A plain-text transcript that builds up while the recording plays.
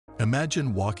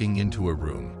Imagine walking into a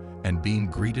room and being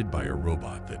greeted by a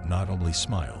robot that not only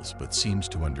smiles but seems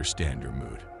to understand your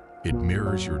mood. It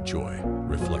mirrors your joy,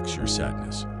 reflects your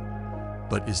sadness.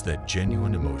 But is that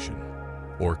genuine emotion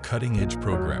or cutting-edge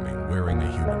programming wearing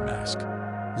a human mask?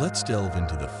 Let's delve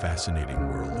into the fascinating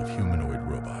world of humanoid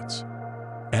robots.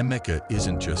 Ameca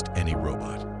isn't just any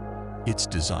robot. It's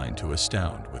designed to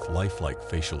astound with lifelike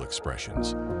facial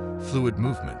expressions, fluid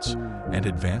movements, and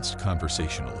advanced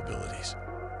conversational abilities.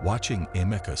 Watching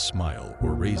Ameca smile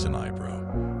or raise an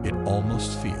eyebrow, it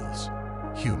almost feels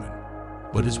human.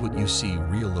 But is what you see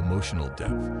real emotional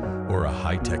depth or a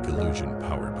high-tech illusion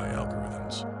powered by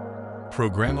algorithms?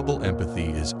 Programmable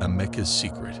empathy is Ameca's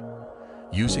secret.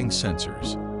 Using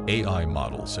sensors, AI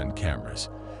models, and cameras,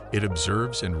 it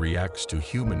observes and reacts to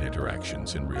human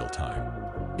interactions in real time.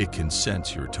 It can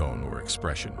sense your tone or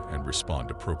expression and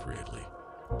respond appropriately.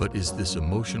 But is this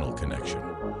emotional connection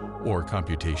or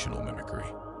computational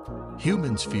mimicry?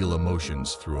 Humans feel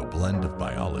emotions through a blend of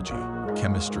biology,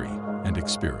 chemistry, and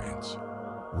experience.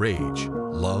 Rage,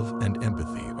 love, and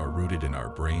empathy are rooted in our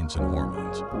brains and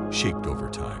hormones, shaped over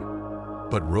time.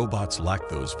 But robots lack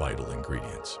those vital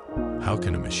ingredients. How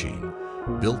can a machine,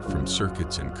 built from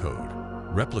circuits and code,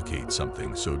 replicate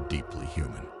something so deeply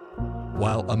human?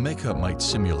 While Ameca might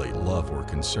simulate love or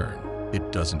concern,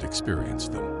 it doesn't experience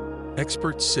them.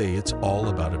 Experts say it's all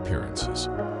about appearances.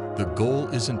 The goal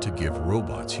isn't to give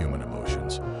robots human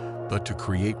emotions, but to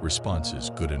create responses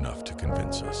good enough to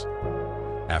convince us.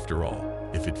 After all,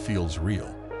 if it feels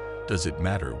real, does it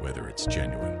matter whether it's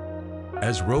genuine?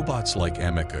 As robots like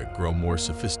Ameca grow more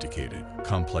sophisticated,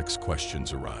 complex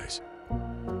questions arise.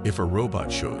 If a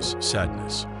robot shows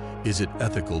sadness, is it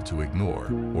ethical to ignore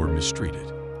or mistreat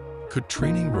it? Could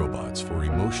training robots for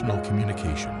emotional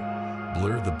communication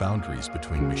blur the boundaries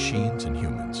between machines and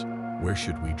humans? Where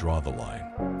should we draw the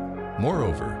line?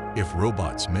 Moreover, if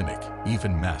robots mimic,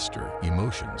 even master,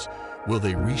 emotions, will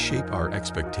they reshape our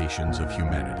expectations of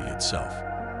humanity itself?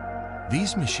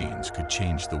 These machines could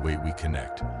change the way we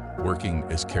connect, working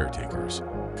as caretakers,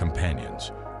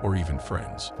 companions, or even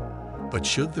friends. But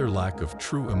should their lack of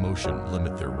true emotion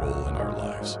limit their role in our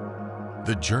lives?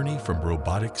 The journey from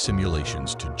robotic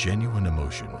simulations to genuine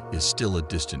emotion is still a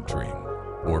distant dream,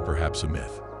 or perhaps a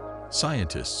myth.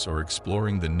 Scientists are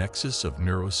exploring the nexus of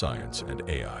neuroscience and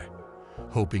AI,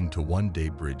 hoping to one day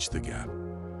bridge the gap.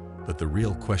 But the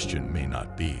real question may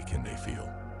not be, can they feel?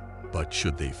 But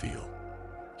should they feel?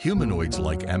 Humanoids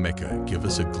like Ameca give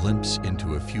us a glimpse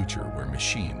into a future where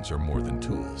machines are more than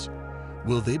tools.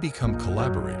 Will they become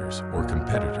collaborators or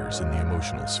competitors in the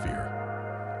emotional sphere?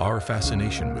 Our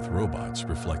fascination with robots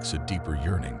reflects a deeper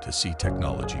yearning to see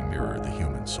technology mirror the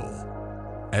human soul.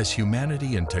 As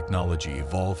humanity and technology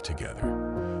evolve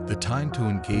together, the time to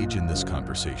engage in this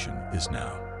conversation is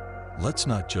now. Let's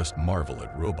not just marvel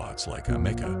at robots like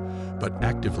Ameca, but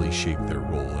actively shape their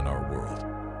role in our world.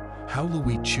 How will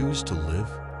we choose to live,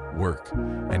 work,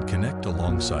 and connect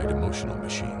alongside emotional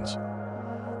machines?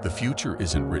 The future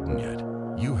isn't written yet.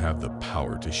 You have the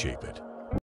power to shape it.